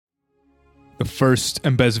The first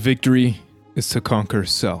and best victory is to conquer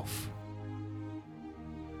self.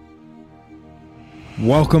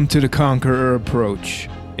 Welcome to the Conqueror Approach,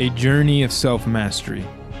 a journey of self-mastery.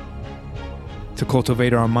 To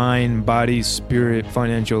cultivate our mind, body, spirit,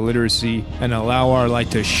 financial literacy, and allow our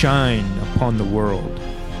light to shine upon the world.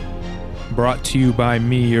 Brought to you by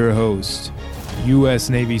me, your host,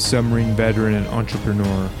 U.S. Navy submarine veteran and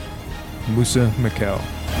entrepreneur, Musa Mikkel.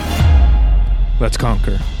 Let's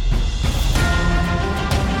conquer.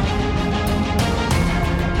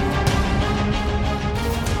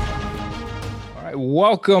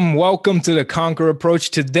 Welcome to the Conquer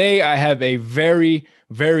Approach. Today, I have a very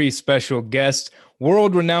special guest,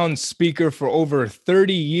 world-renowned speaker for over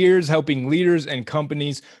 30 years, helping leaders and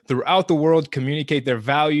companies throughout the world communicate their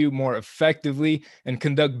value more effectively and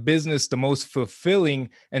conduct business the most fulfilling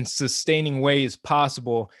and sustaining ways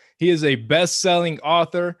possible. He is a best-selling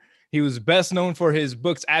author. He was best known for his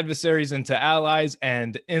books, Adversaries into Allies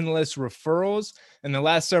and Endless Referrals. In the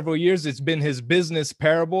last several years, it's been his business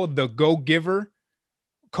parable, The Go-Giver,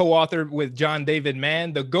 co-authored with John David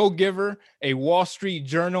Mann. The Go-Giver, a Wall Street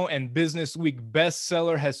Journal and Business Week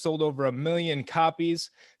bestseller, has sold over 1 million copies.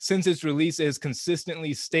 Since its release, it has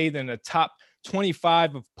consistently stayed in the top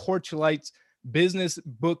 25 of Porchlight's business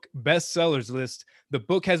book bestsellers list. The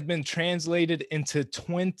book has been translated into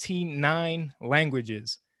 29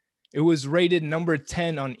 languages. It was rated number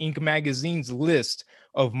 10 on Inc. magazine's list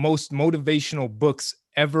of most motivational books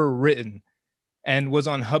ever written and was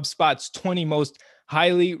on HubSpot's 20 most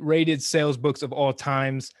highly rated sales books of all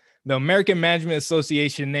times. The American Management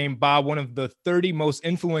Association named Bob one of the 30 most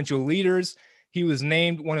influential leaders. He was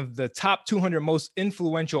named one of the top 200 most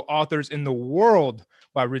influential authors in the world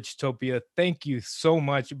by Richtopia. Thank you so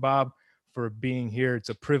much, Bob, for being here. It's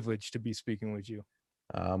a privilege to be speaking with you.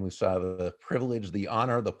 Musa, the privilege, the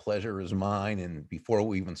honor, the pleasure is mine. And before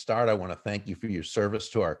we even start, I want to thank you for your service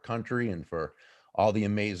to our country and for all the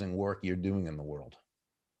amazing work you're doing in the world.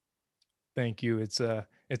 Thank you. It's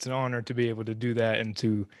an honor to be able to do that and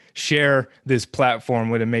to share this platform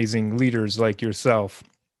with amazing leaders like yourself.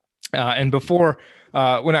 And before,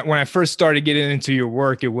 when I first started getting into your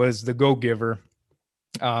work, it was The Go-Giver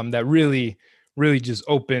that really just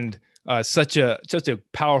opened such a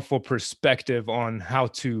powerful perspective on how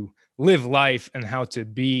to live life and how to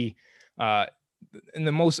be in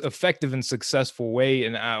the most effective and successful way.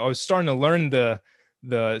 And I was starting to learn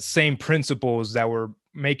the same principles that were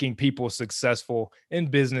making people successful in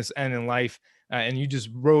business and in life. And you just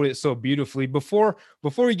wrote it so beautifully. Before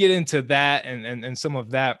we get into that and some of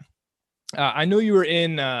that, I know you were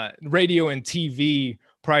in radio and TV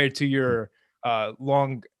prior to your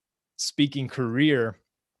long speaking career.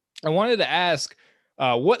 I wanted to ask,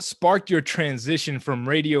 what sparked your transition from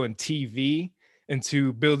radio and TV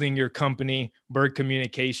into building your company, Burg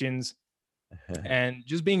Communications, and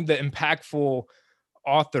just being the impactful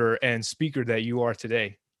author and speaker that you are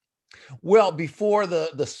today? Well, before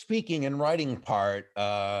the speaking and writing part,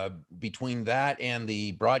 between that and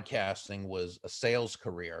the broadcasting was a sales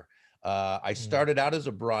career. I started out as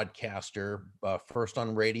a broadcaster, first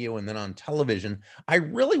on radio and then on television. I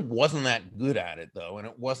really wasn't that good at it, though, and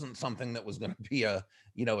it wasn't something that was going to be a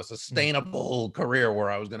sustainable career where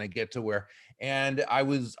I was going to get to where. And I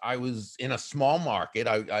was in a small market.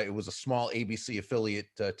 It was a small ABC affiliate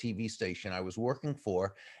TV station I was working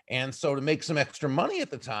for, and so to make some extra money at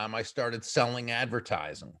the time, I started selling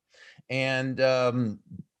advertising, and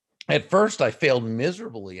at first, I failed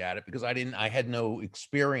miserably at it because I had no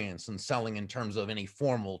experience in selling in terms of any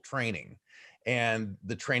formal training. And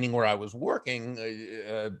the training where I was working,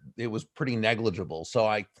 it was pretty negligible. So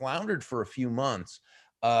I floundered for a few months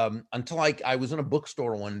until I was in a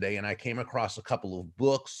bookstore one day and I came across a couple of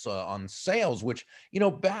books on sales, which,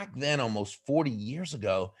 back then, almost 40 years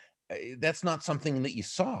ago, that's not something that you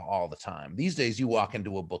saw all the time. These days, you walk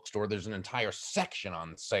into a bookstore, there's an entire section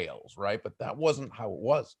on sales, right? But that wasn't how it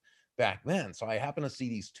was back then. So I happened to see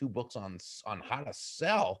these two books on how to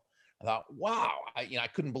sell. I thought, wow, I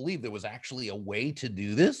couldn't believe there was actually a way to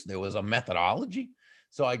do this. There was a methodology.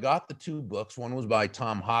 So I got the two books. One was by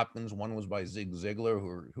Tom Hopkins. One was by Zig Ziglar,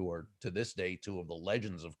 who are to this day two of the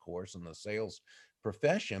legends, of course, in the sales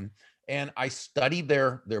profession. And I studied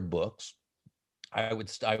their books. I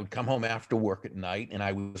would come home after work at night and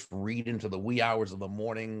I would read into the wee hours of the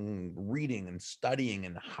morning, reading and studying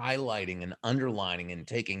and highlighting and underlining and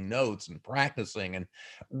taking notes and practicing. And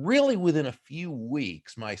really within a few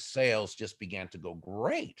weeks, my sales just began to go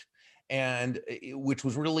great. And which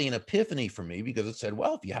was really an epiphany for me because it said,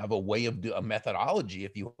 well, if you have a way of a methodology,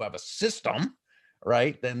 if you have a system,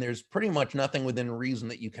 right, then there's pretty much nothing within reason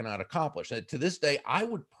that you cannot accomplish. And to this day, I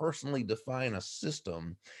would personally define a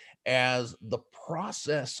system as the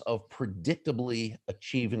process of predictably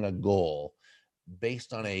achieving a goal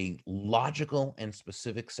based on a logical and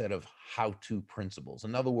specific set of how-to principles.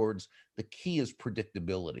 In other words, the key is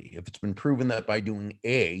predictability. If it's been proven that by doing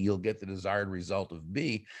A, you'll get the desired result of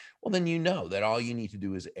B, well, then you know that all you need to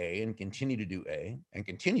do is A and continue to do A and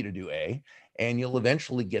continue to do A, and you'll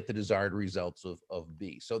eventually get the desired results of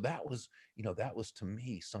B. So that was, that was to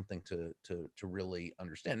me something to really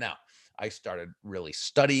understand. Now, I started really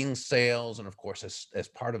studying sales. And of course, as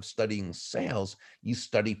part of studying sales, you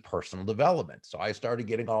study personal development. So I started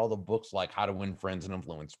getting all the books like How to Win Friends and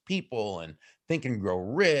Influence People and Think and Grow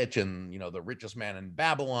Rich and, The Richest Man in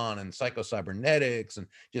Babylon and Psycho-Cybernetics and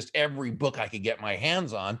just every book I could get my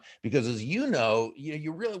hands on. Because as you know,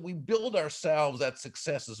 we build ourselves. That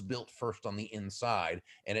success is built first on the inside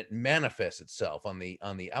and it manifests itself on the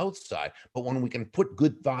outside. But when we can put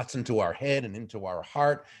good thoughts into our head and into our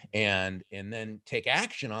heart and then take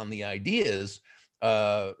action on the ideas,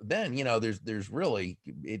 then there's really,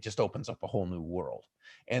 it just opens up a whole new world.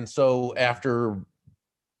 And so after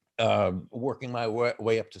working my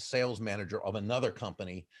way up to sales manager of another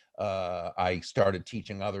company, I started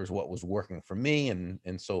teaching others what was working for me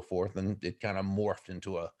and so forth, and it kind of morphed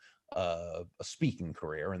into a speaking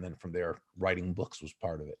career, and then from there writing books was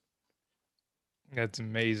part of it. That's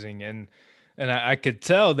amazing. And I could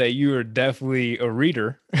tell that you are definitely a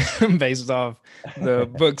reader based off the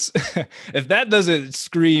books. If that doesn't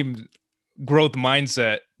scream growth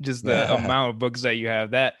mindset, just the amount of books that you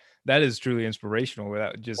have, that is truly inspirational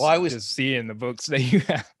without just seeing the books that you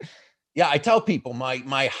have. Yeah, I tell people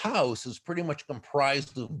my house is pretty much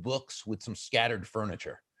comprised of books with some scattered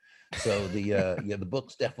furniture. So the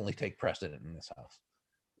books definitely take precedent in this house.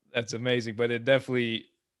 That's amazing, but it definitely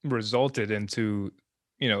resulted into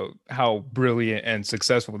how brilliant and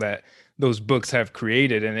successful that those books have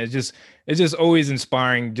created, and it's just always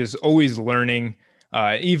inspiring, just always learning.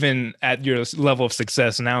 Even at your level of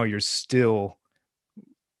success now, you're still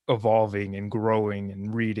evolving and growing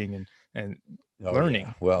and reading and learning.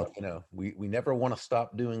 Yeah. Well, we never want to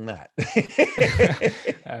stop doing that.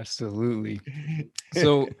 Absolutely.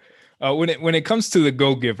 So when it comes to the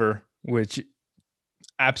Go Giver, which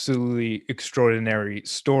absolutely extraordinary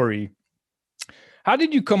story, how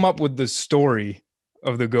did you come up with the story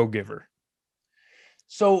of the Go Giver?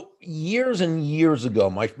 So years and years ago,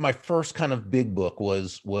 my first kind of big book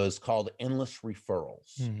was called Endless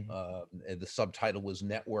Referrals. The subtitle was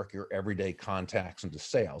Network Your Everyday Contacts into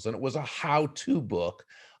Sales. And it was a how-to book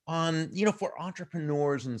on, for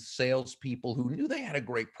entrepreneurs and salespeople who knew they had a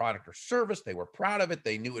great product or service. They were proud of it.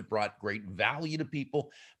 They knew it brought great value to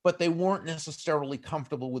people, but they weren't necessarily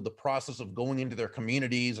comfortable with the process of going into their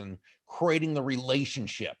communities and creating the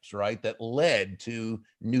relationships, right, that led to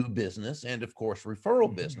new business and, of course,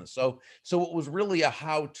 referral business. So it was really a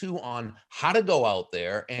how-to on how to go out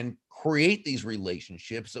there and create these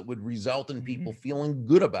relationships that would result in people feeling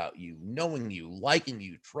good about you, knowing you, liking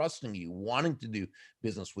you, trusting you, wanting to do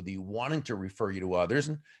business with you, wanting to refer you to others.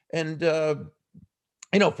 And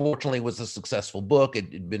fortunately, it was a successful book.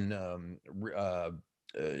 It had been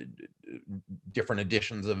different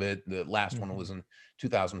editions of it. The last one was in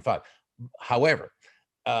 2005. However,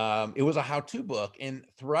 it was a how-to book. And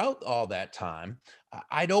throughout all that time,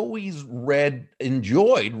 I'd always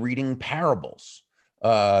enjoyed reading parables,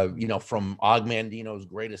 from Og Mandino's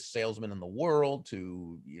Greatest Salesman in the World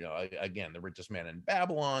to, again, The Richest Man in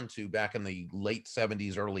Babylon, to back in the late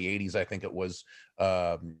 70s, early 80s, I think it was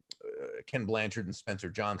Ken Blanchard and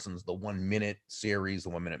Spencer Johnson's The 1 Minute series, The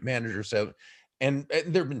 1 Minute Manager. So, and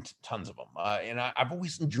there have been tons of them. And I've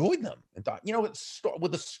always enjoyed them and thought,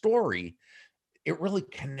 with a story, it really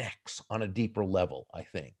connects on a deeper level, I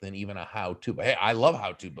think, than even a how-to. Hey, I love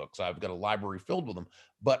how-to books. I've got a library filled with them,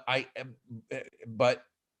 but I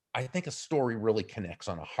think a story really connects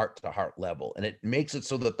on a heart-to-heart level, and it makes it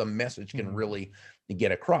so that the message can really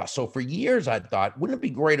get across. So for years, I thought, wouldn't it be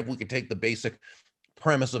great if we could take the basic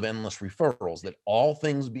premise of Endless Referrals, that all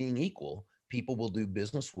things being equal, people will do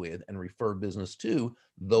business with and refer business to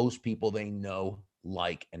those people they know,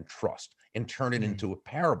 like, and trust, and turn it into a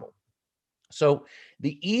parable. So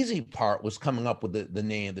the easy part was coming up with the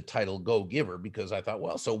name, the title Go Giver, because I thought,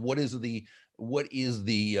 well, so what is the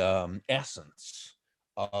essence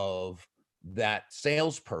of that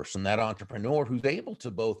salesperson, that entrepreneur who's able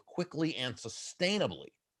to both quickly and sustainably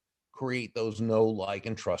create those know, like,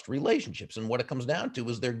 and trust relationships? And what it comes down to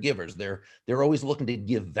is they're givers. They're always looking to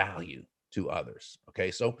give value to others.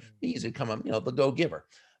 Okay, so easy to come up, the Go Giver.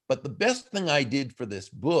 But the best thing I did for this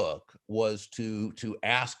book was to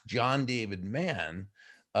ask John David Mann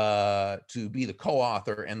to be the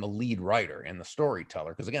co-author and the lead writer and the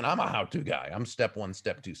storyteller. Because again, I'm a how-to guy. I'm step one,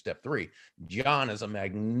 step two, step three. John is a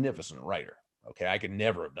magnificent writer. Okay, I could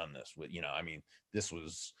never have done this with, I mean, this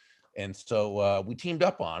was, and so we teamed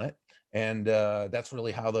up on it, and that's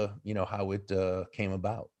really how how it came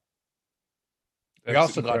about. We That's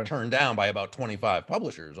also got incredible. turned down by about 25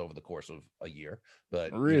 publishers over the course of a year,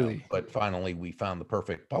 but Really? but finally we found the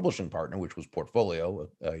perfect publishing partner, which was Portfolio,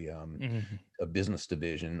 Mhm. a business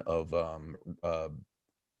division of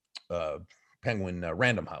uh, Penguin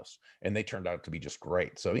Random House, and they turned out to be just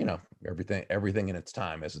great. So everything in its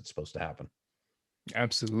time as it's supposed to happen.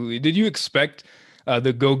 Absolutely. Did you expect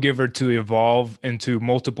the Go Giver to evolve into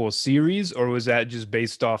multiple series, or was that just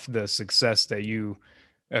based off the success that you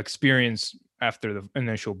experienced after the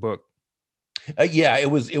initial book? Yeah, it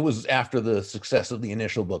was after the success of the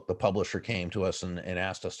initial book, the publisher came to us and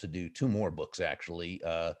asked us to do two more books, actually,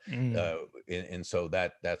 Mm. and so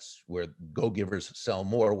that's where Go Givers Sell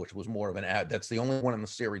More, which was more of an ad. That's the only one in the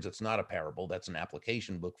series that's not a parable. That's an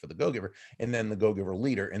application book for the Go Giver, and then the Go Giver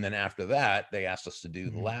Leader, and then after that, they asked us to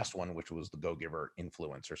do the Mhm. last one, which was the Go Giver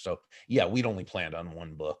Influencer. So yeah, we'd only planned on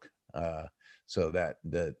one book, so that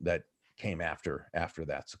came after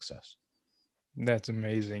that success. That's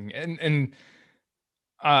amazing. And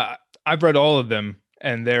I've read all of them,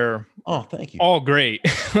 and they're Oh, thank you. all great.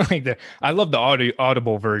 I love the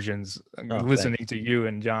audible versions. Oh, thank Listening you. to you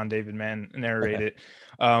and John David Mann narrate it.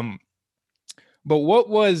 Um, but what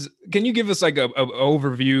was? Can you give us like a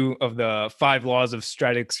overview of the 5 laws of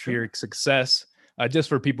Sure. stratospheric success, just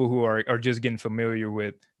for people who are just getting familiar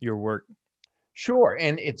with your work? Sure,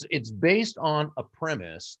 and it's based on a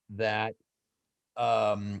premise that,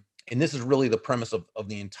 and this is really the premise of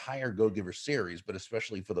the entire Go Giver series, but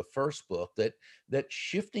especially for the first book, that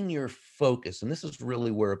shifting your focus, and this is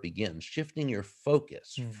really where it begins, shifting your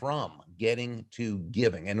focus Mm. from getting to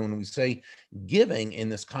giving. And when we say giving in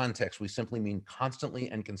this context, we simply mean constantly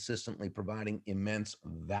and consistently providing immense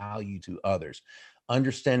value to others.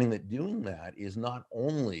 Understanding that doing that is not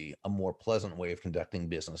only a more pleasant way of conducting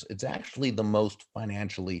business, it's actually the most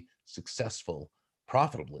financially successful,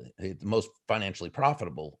 profitably, the most financially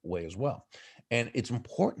profitable way as well. And it's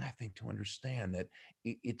important, I think, to understand that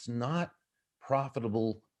it's not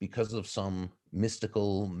profitable because of some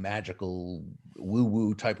mystical, magical,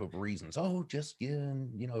 woo-woo type of reasons. Oh, just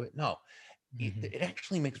no, Mhm. it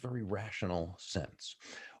actually makes very rational sense.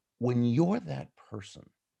 When you're that person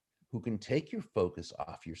who can take your focus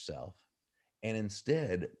off yourself and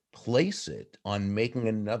instead place it on making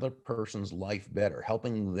another person's life better,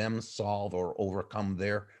 helping them solve or overcome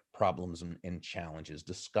their problems and challenges,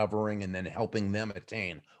 discovering and then helping them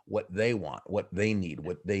attain what they want, what they need,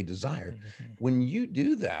 what they desire. Mhm. When you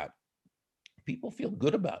do that, people feel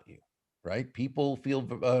good about you, right? People feel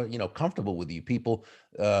comfortable with you. People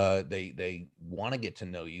they want to get to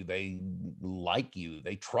know you, they like you,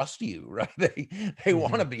 they trust you, right? They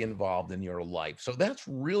want to Mhm. be involved in your life. So that's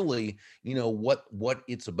really what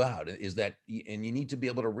it's about, is that and you need to be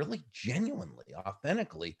able to really genuinely,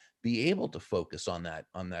 authentically be able to focus on that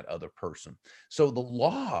other person. So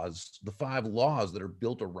the 5 laws that are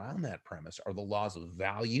built around that premise are the laws of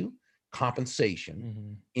value, compensation,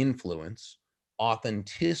 Mhm. influence,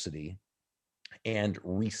 authenticity, and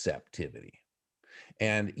receptivity.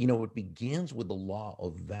 And it begins with the law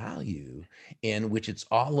of value, in which it's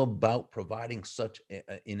all about providing such an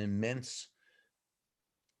immense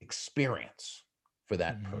experience for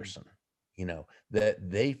that Mhm. person, that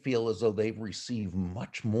they feel as though they've received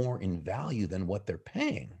much more in value than what they're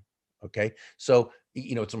paying. Okay. So,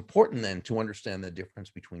 it's important then to understand the difference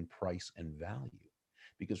between price and value,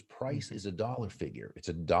 because price Mhm. is a dollar figure. It's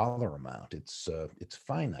a dollar amount. It's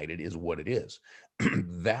finite. It is what it is.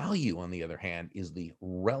 Value, on the other hand, is the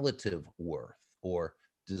relative worth or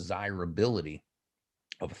desirability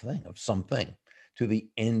of a thing, of something, to the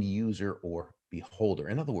end user or beholder.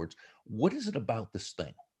 In other words, what is it about this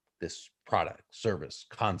thing, this product, service,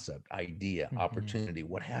 concept, idea, Mhm. opportunity,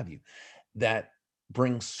 what have you, that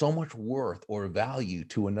brings so much worth or value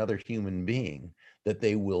to another human being that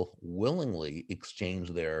they will willingly exchange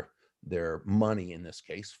their money, in this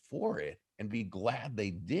case, for it, and be glad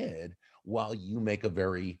they did, while you make a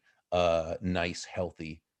very nice,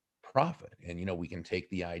 healthy profit. And we can take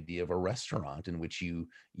the idea of a restaurant in which you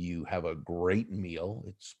have a great meal.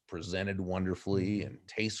 It's presented wonderfully Mhm. and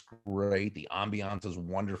tastes great. The ambiance is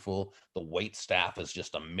wonderful. The wait staff is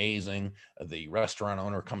just amazing. The restaurant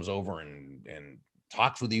owner comes over and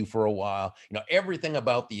talks with you for a while. Everything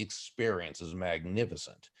about the experience is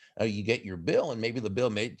magnificent. You get your bill, and maybe the bill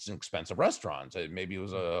made it's an expensive restaurant. Maybe it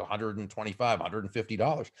was $125,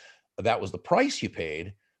 $150. That was the price you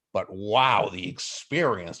paid. but wow, the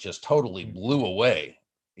experience just totally Mhm. blew away,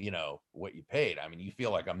 what you paid. I mean, you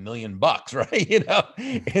feel like $1 million, right?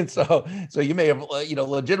 And so you may have,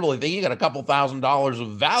 legitimately think you got a couple $1,000s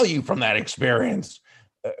of value from that experience,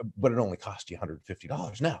 but it only cost you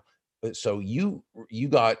 $150 now. So you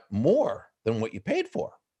got more than what you paid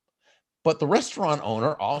for. But the restaurant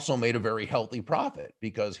owner also made a very healthy profit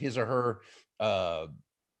because his or her uh,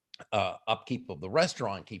 upkeep of the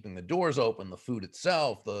restaurant, keeping the doors open, the food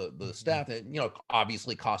itself, the Mhm. staff, that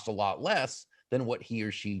obviously cost a lot less than what he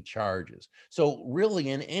or she charges. So really,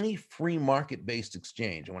 in any free market-based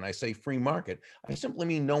exchange, and when I say free market, I simply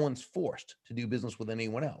mean no one's forced to do business with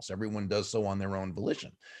anyone else. Everyone does so on their own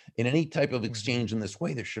volition. In any type of Mhm. exchange in this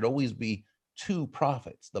way, there should always be two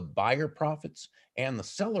profits: the buyer profits and the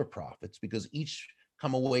seller profits, because each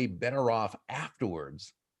come away better off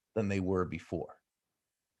afterwards than they were before.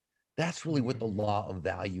 That's really what the Mhm. law of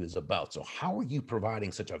value is about. So, how are you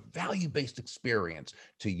providing such a value based experience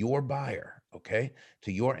to your buyer, okay,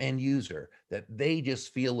 to your end user, that they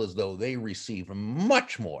just feel as though they receive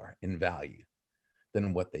much more in value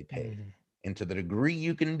than what they paid? Mhm. And to the degree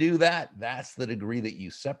you can do that, that's the degree that you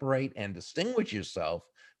separate and distinguish yourself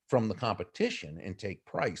from the competition and take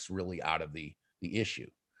price really out of the issue.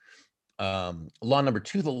 Law number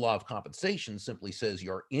two, the law of compensation, simply says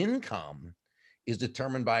your income is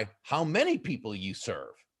determined by how many people you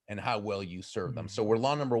serve and how well you serve them. So Mhm. where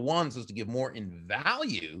law number one says to give more in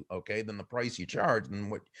value, okay, than the price you charge, than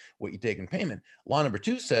what you take in payment. Law number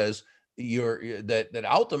two says that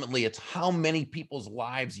ultimately it's how many people's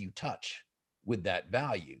lives you touch with that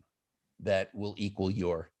value that will equal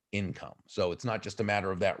your income. So it's not just a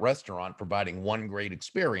matter of that restaurant providing one great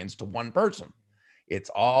experience to one person. It's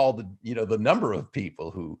all the number of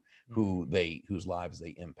people whose lives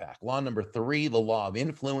they impact. Law number three, the law of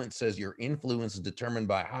influence, says your influence is determined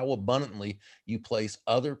by how abundantly you place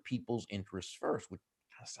other people's interests first, which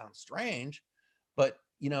kind of sounds strange, but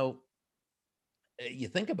you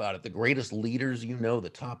think about it, the greatest leaders,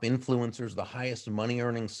 the top influencers, the highest money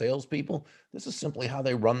earning salespeople, this is simply how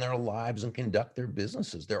they run their lives and conduct their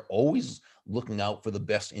businesses. They're always looking out for the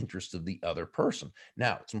best interest of the other person.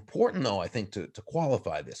 Now, it's important, though, I think, to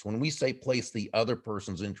qualify this. When we say place the other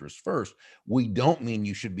person's interest first, we don't mean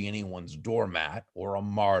you should be anyone's doormat or a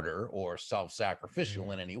martyr or self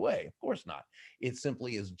sacrificial in any way. Of course not. It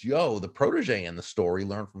simply is Joe, the protege in the story,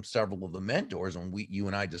 learned from several of the mentors, and you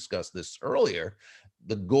and I discussed this earlier.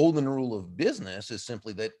 The golden rule of business is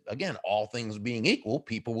simply that, again, all things being equal,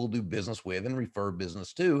 people will do business with and refer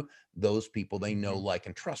business to those people they know, Mhm. like,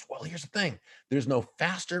 and trust. Well, here's the thing: there's no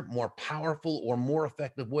faster, more powerful, or more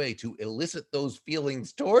effective way to elicit those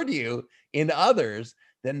feelings toward you in others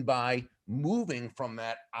than by moving from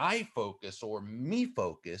that I focus or me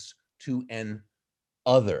focus to an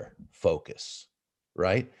other focus,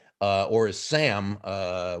 right? Or as Sam,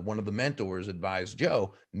 one of the mentors, advised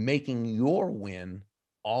Joe, making your win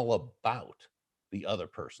all about the other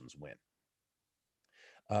person's win.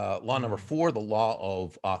 Law number Mhm. four, the law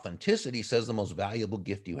of authenticity, says the most valuable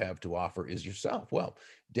gift you have to offer is yourself. Well,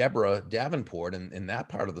 Deborah Davenport, in that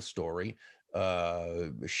part of the story,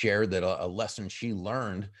 shared that a lesson she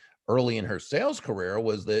learned early in her sales career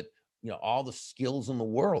was that all the skills in the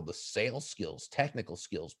world, the sales skills, technical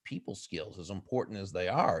skills, people skills, as important as they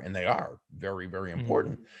are, and they are very, very Mhm.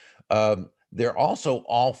 important, they're also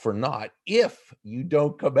all for naught if you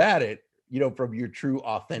don't come at it from your true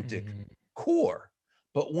authentic Mhm. core.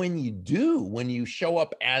 But when you do, when you show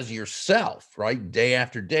up as yourself, right, day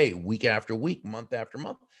after day, week after week, month after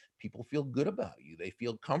month, people feel good about you. They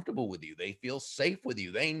feel comfortable with you. They feel safe with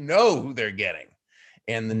you. They know who they're getting.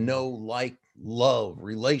 And the Mhm. know, like, love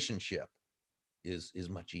relationship is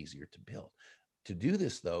much easier to build. To do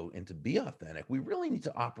this, though, and to be authentic, we really need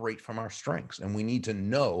to operate from our strengths, and we need to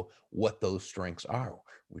know what those strengths are,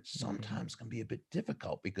 which Mhm. sometimes can be a bit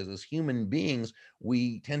difficult because as human beings,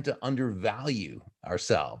 we tend to undervalue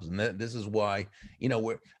ourselves. And this is why,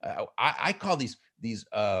 I call these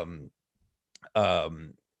um, uh,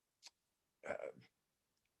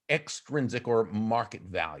 extrinsic or market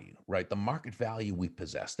value, right? The market value we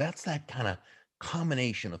possess. That's that kind of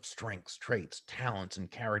combination of strengths, traits, talents, and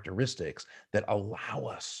characteristics that allow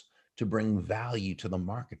us to bring value to the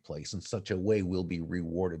marketplace in such a way we'll be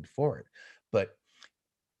rewarded for it. But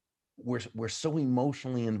we're so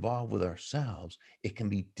emotionally involved with ourselves, it can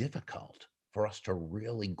be difficult for us to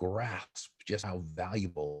really grasp just how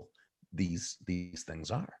valuable these things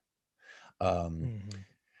are. Um, Mhm.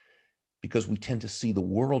 because we tend to see the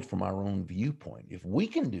world from our own viewpoint. If we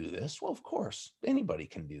can do this, well, of course, anybody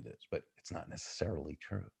can do this, but it's not necessarily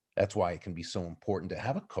true. That's why it can be so important to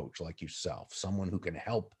have a coach like yourself, someone who can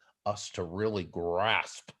help us to really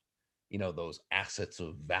grasp those assets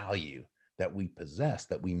of value that we possess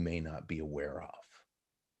that we may not be aware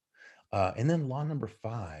of. And then law number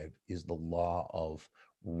 5 is the law of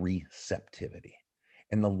receptivity.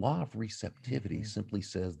 And the law of receptivity simply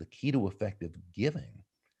says the key to effective giving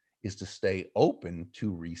is to stay open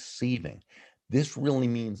to receiving. This really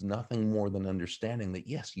means nothing more than understanding that,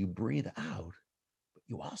 yes, you breathe out, but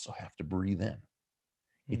you also have to breathe in.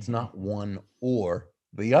 It's not one or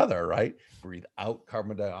the other, right? Breathe out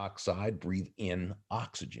carbon dioxide, breathe in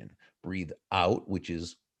oxygen. Breathe out, which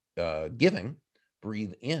is giving,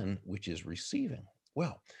 breathe in, which is receiving.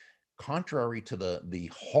 Well, contrary to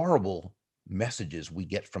the horrible messages we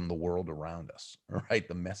get from the world around us, right?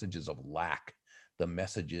 The messages of lack, the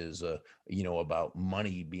messages, about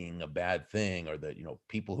money being a bad thing, or that,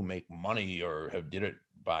 people who make money or have did it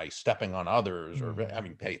by stepping on others, or, I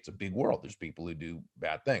mean, hey, it's a big world. There's people who do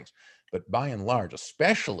bad things. But by and large,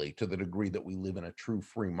 especially to the degree that we live in a true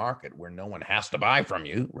free market where no one has to buy from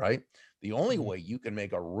you, right? The only way you can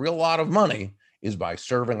make a real lot of money is by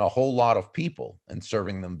serving a whole lot of people and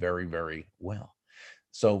serving them very, very well.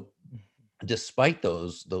 So despite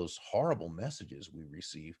those horrible messages we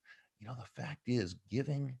receive, the fact is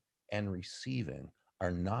giving and receiving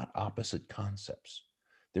are not opposite concepts.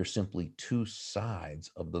 They're simply two sides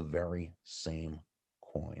of the very same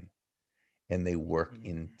coin, and they work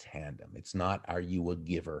in tandem. It's not, are you a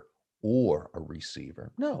giver or a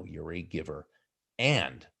receiver? No, you're a giver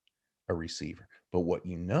and a receiver. But what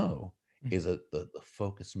is that the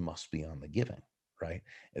focus must be on the giving, right?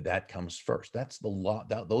 That comes first. That's the law.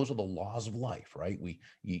 Those are the laws of life, right?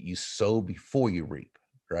 You sow before you reap,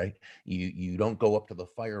 right? You don't go up to the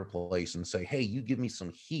fireplace and say, hey, you give me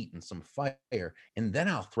some heat and some fire, and then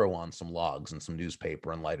I'll throw on some logs and some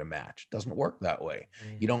newspaper and light a match. It doesn't work that way.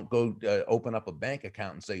 You don't go open up a bank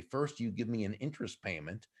account and say, first you give me an interest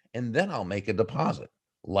payment and then I'll make a deposit.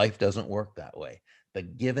 Life doesn't work that way. The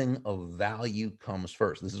giving of value comes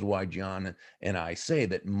first. This is why John and I say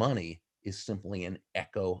that money is simply an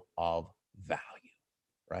echo of value,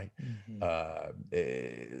 right?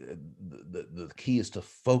 The key is to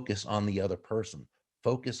focus on the other person,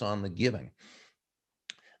 focus on the giving.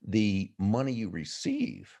 The money you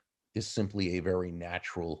receive is simply a very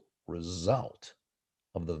natural result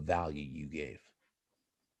of the value you gave.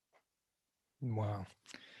 Wow.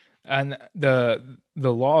 And the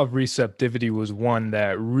law of receptivity was one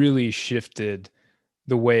that really shifted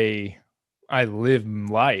the way I live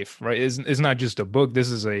life, right? It's not just a book.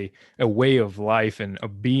 This is a way of life and a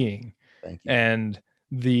being. Thank you. And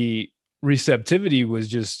the receptivity was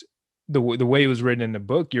just the way it was written in the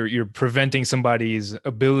book. You're preventing somebody's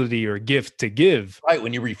ability or gift to give. Right.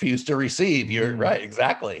 When you refuse to receive, you're right.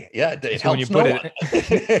 Exactly. Yeah. It So when you helps no put one.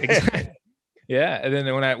 it yeah, and then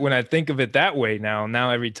when I think of it that way now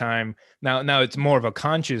every time now it's more of a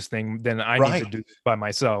conscious thing than I need to Right. do this by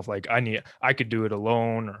myself. Like I could do it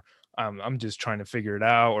alone, or I'm just trying to figure it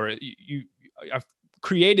out, or I've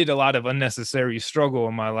created a lot of unnecessary struggle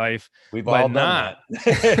in my life We've by all done not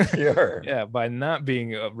that. Sure. yeah, by not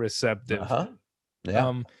being receptive. Uh-huh. Yeah.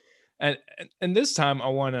 Um and this time I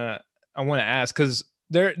want to ask, cuz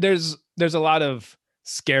there's a lot of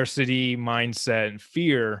scarcity mindset and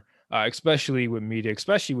fear, especially with media,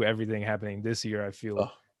 especially with everything happening this year. I feel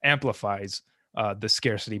Oh, amplifies the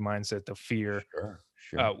scarcity mindset, the fear. sure.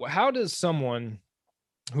 Sure. How does someone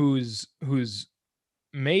who's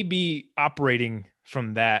maybe operating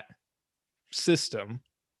from that system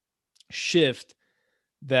shift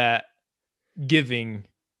that giving,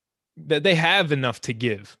 that they have enough to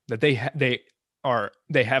give, that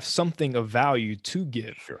they have something of value to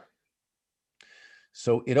give? Sure.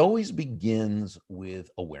 So it always begins with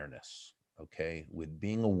awareness, okay? With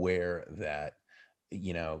being aware that,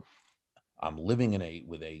 you know, I'm living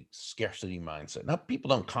with a scarcity mindset. Now, people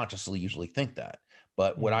don't consciously usually think that,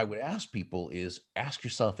 but what I Mm, would ask people is ask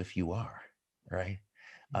yourself if you are, right?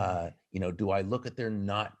 mm, Do I look at there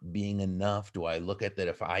not being enough? Do I look at that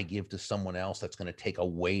if I give to someone else, that's going to take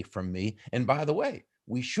away from me? And by the way,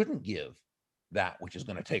 we shouldn't give that which is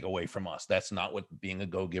going to take away from us. That's not what being a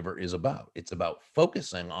go-giver is about. It's about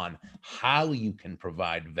focusing on how you can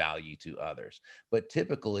provide value to others. But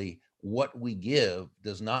typically, what we give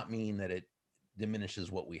does not mean that it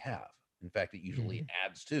diminishes what we have. In fact, it usually mhm.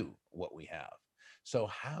 adds to what we have. So,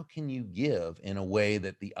 how can you give in a way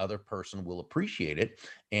that the other person will appreciate it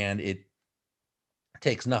and it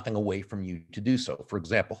takes nothing away from you to do so? For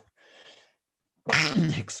example,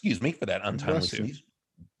 excuse me for that untimely Bless you. sneeze.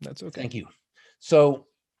 That's okay. Thank you. So,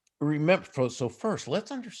 so first,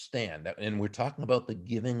 let's understand that, and we're talking about the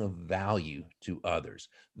giving of value to others.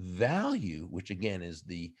 Value, which again is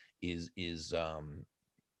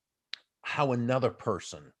how another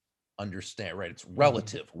person understand, right? It's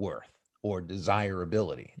relative worth or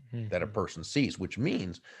desirability that a Mhm. person sees, which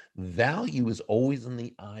means value is always in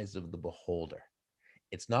the eyes of the beholder.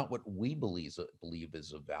 It's not what we believe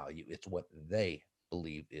is of value. It's what they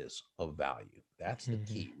believe is of value. That's the Mhm.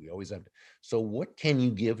 key. We always have to. So, what can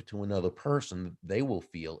you give to another person that they will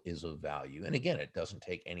feel is of value? And again, it doesn't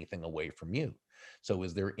take anything away from you. So,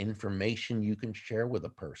 is there information you can share with a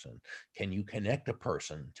person? Can you connect a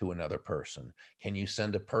person to another person? Can you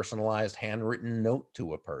send a personalized handwritten note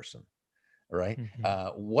to a person? Right? Mhm.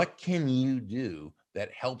 What can you do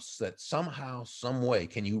that helps, that somehow, some way,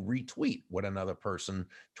 can you retweet what another person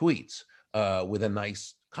tweets with a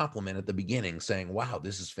nice compliment at the beginning saying, wow,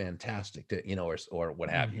 this is fantastic, to, or what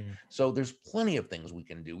have you. Mhm. So there's plenty of things we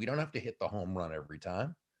can do. We don't have to hit the home run every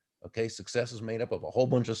time. Okay. Success is made up of a whole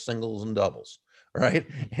bunch of singles and doubles. Right.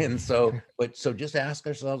 And so, Mhm. so just ask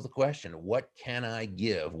ourselves the question, what can I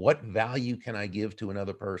give? What value can I give to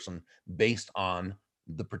another person based on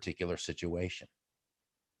the particular situation?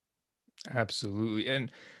 Absolutely.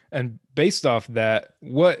 And based off that,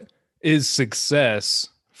 what is success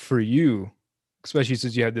for you? Especially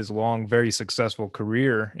since you had this long, very successful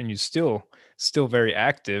career and you still very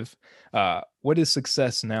active. What is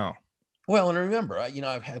success now? Well, and remember,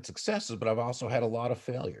 I've had successes, but I've also had a lot of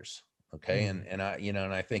failures. Okay, and Mm, and I, and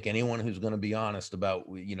I think anyone who's going to be honest about,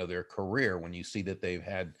 their career, when you see that they've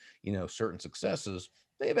had, certain successes,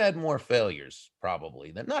 they've had more failures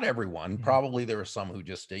probably. That not everyone, mm, probably there are some who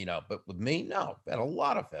just, but with me, no, I've had a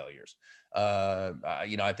lot of failures.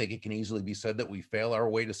 I think it can easily be said that we fail our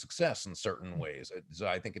way to success in certain ways. So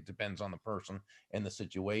I think it depends on the person and the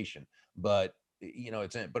situation, but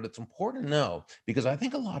it's important to know, because I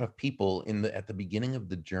think a lot of people at the beginning of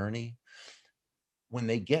the journey, when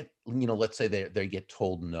they get, let's say they get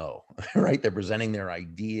told no, right? They're presenting their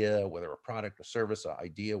idea, whether a product or service, or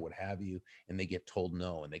idea, what have you, and they get told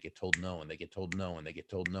no, and they get told no, and they get told no, and they get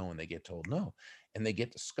told no, and they get told no, and they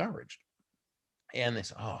get discouraged. And they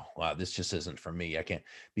say, oh, wow, this just isn't for me. I can't,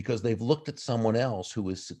 because they've looked at someone else who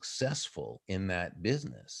is successful in that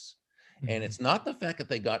business. And mhm, it's not the fact that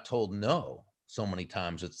they got told no so many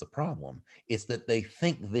times, it's the problem. It's that they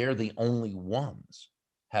think they're the only ones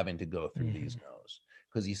having to go through these mhm, no's.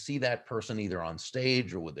 Because you see that person either on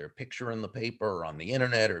stage or with their picture in the paper or on the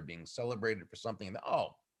internet or being celebrated for something. And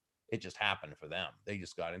oh, it just happened for them. They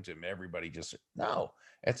just got into it. Everybody just, no,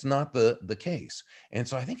 it's not the case. And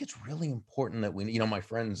so I think it's really important that we, my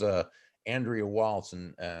friends, Andrea Waltz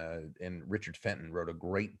and Richard Fenton wrote a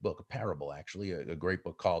great book, a parable, actually, a great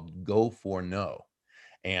book called Go for No.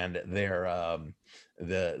 And their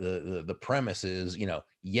the premise is,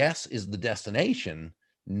 yes is the destination,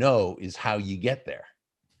 no is how you get there.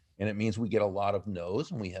 And it means we get a lot of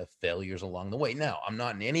no's and we have failures along the way. Now, I'm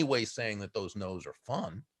not in any way saying that those no's are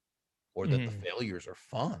fun or that the mhm, failures are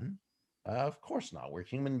fun. Of course not. We're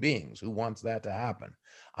human beings. Who wants that to happen?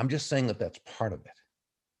 I'm just saying that that's part of it.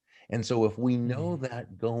 And so if we know mhm,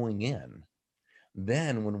 that going in,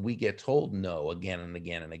 then when we get told no again and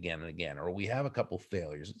again and again and again, or we have a couple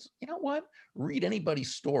failures, it's, you know what? Read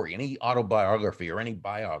anybody's story, any autobiography or any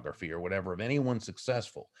biography or whatever of anyone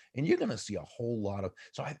successful, and you're going to see a whole lot of,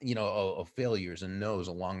 of failures and no's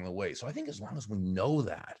along the way. So I think as long as we know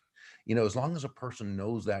that, as long as a person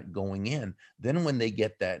knows that going in, then when they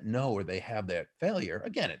get that no or they have that failure,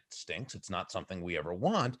 again, it stinks. It's not something we ever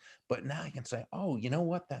want, but now you can say, oh, you know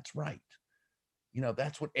what? That's right.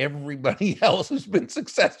 That's what everybody else who's been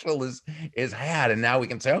successful is had. And now we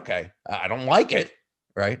can say, okay, I don't like it,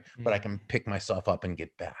 right? But I can mhm. pick myself up and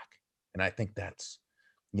get back. And I think that's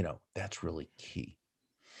really key.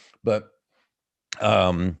 But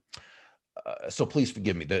um so please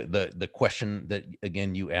forgive me. The question that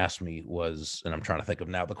again you asked me was, and I'm trying to think of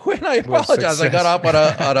now the question. I What apologize. I got success? off on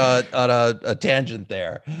a tandent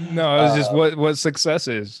there. No, it was just Uh, what success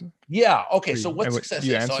is Yeah. Okay. for So you, what and what success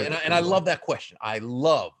you is? So, answered and I, it and I pretty love well. that question. I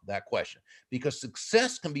love that question because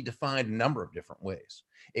success can be defined a number of different ways.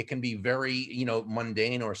 It can be very,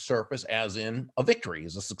 mundane or surface, as in a victory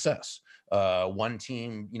is a success. One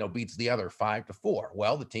team, beats the other 5-4.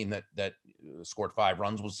 Well, the team that scored 5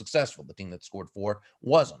 runs was successful. The team that scored 4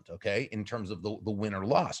 wasn't. Okay, in terms of the win or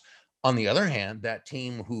loss. On the other hand, that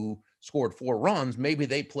team who scored 4 runs, maybe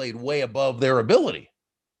they played way above their ability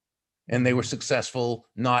and they were Mhm, successful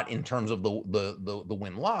not in terms of the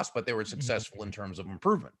win loss, but they were successful in mhm, terms of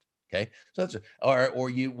improvement. Okay, so that's or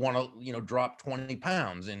you want to drop 20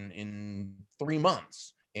 pounds in 3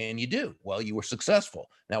 months. And you do. Well, you were successful.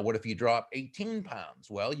 Now, what if you drop 18 pounds?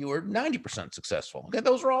 Well, you were 90% successful. Okay,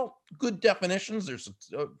 those are all good definitions.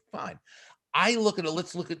 They're fine. I look at it,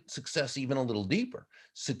 let's look at success even a little deeper.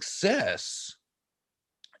 Success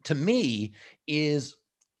to me is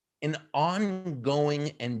an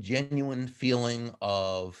ongoing and genuine feeling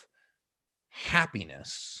of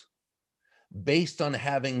happiness based on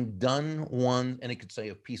having done one, and it could say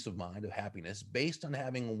of peace of mind, of happiness, based on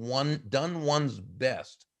having done one's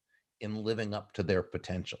best in living up to their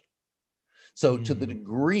potential. So to the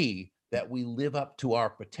degree that we live up to our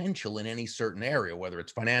potential in any certain area, whether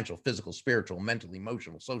it's financial, physical, spiritual, mental,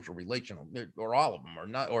 emotional, social, relational, or all of them, or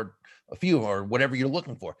not, or a few, or whatever you're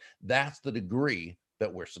looking for, that's the degree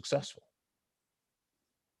that we're successful.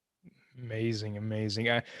 Amazing.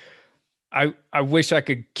 I wish I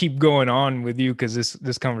could keep going on with you, because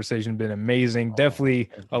this conversation has been amazing. Definitely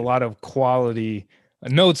a lot of quality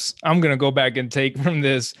notes I'm going to go back and take from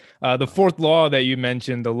this. The fourth law that you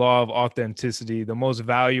mentioned, the law of authenticity, the most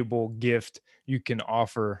valuable gift you can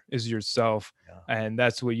offer is yourself. And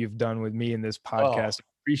that's what you've done with me in this podcast. I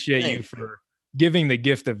appreciate you for giving the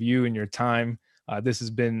gift of you and your time. This has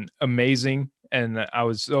been amazing. And I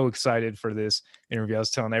was so excited for this interview. I was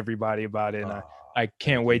telling everybody about it. And I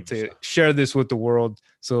can't wait to share this with the world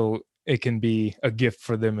so it can be a gift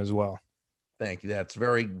for them as well. Thank you. That's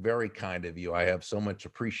very, very kind of you. I have so much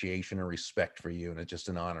appreciation and respect for you, and it's just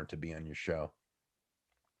an honor to be on your show.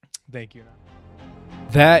 Thank you.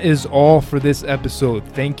 That is all for this episode.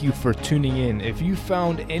 Thank you for tuning in. If you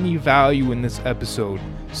found any value in this episode,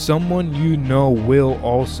 someone you know will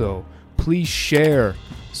also. Please share,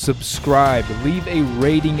 subscribe, leave a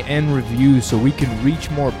rating and review so we can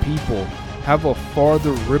reach more people, have a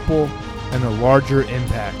farther ripple, and a larger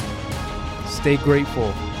impact. Stay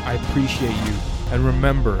grateful. I appreciate you. And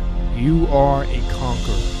remember, you are a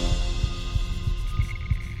conqueror.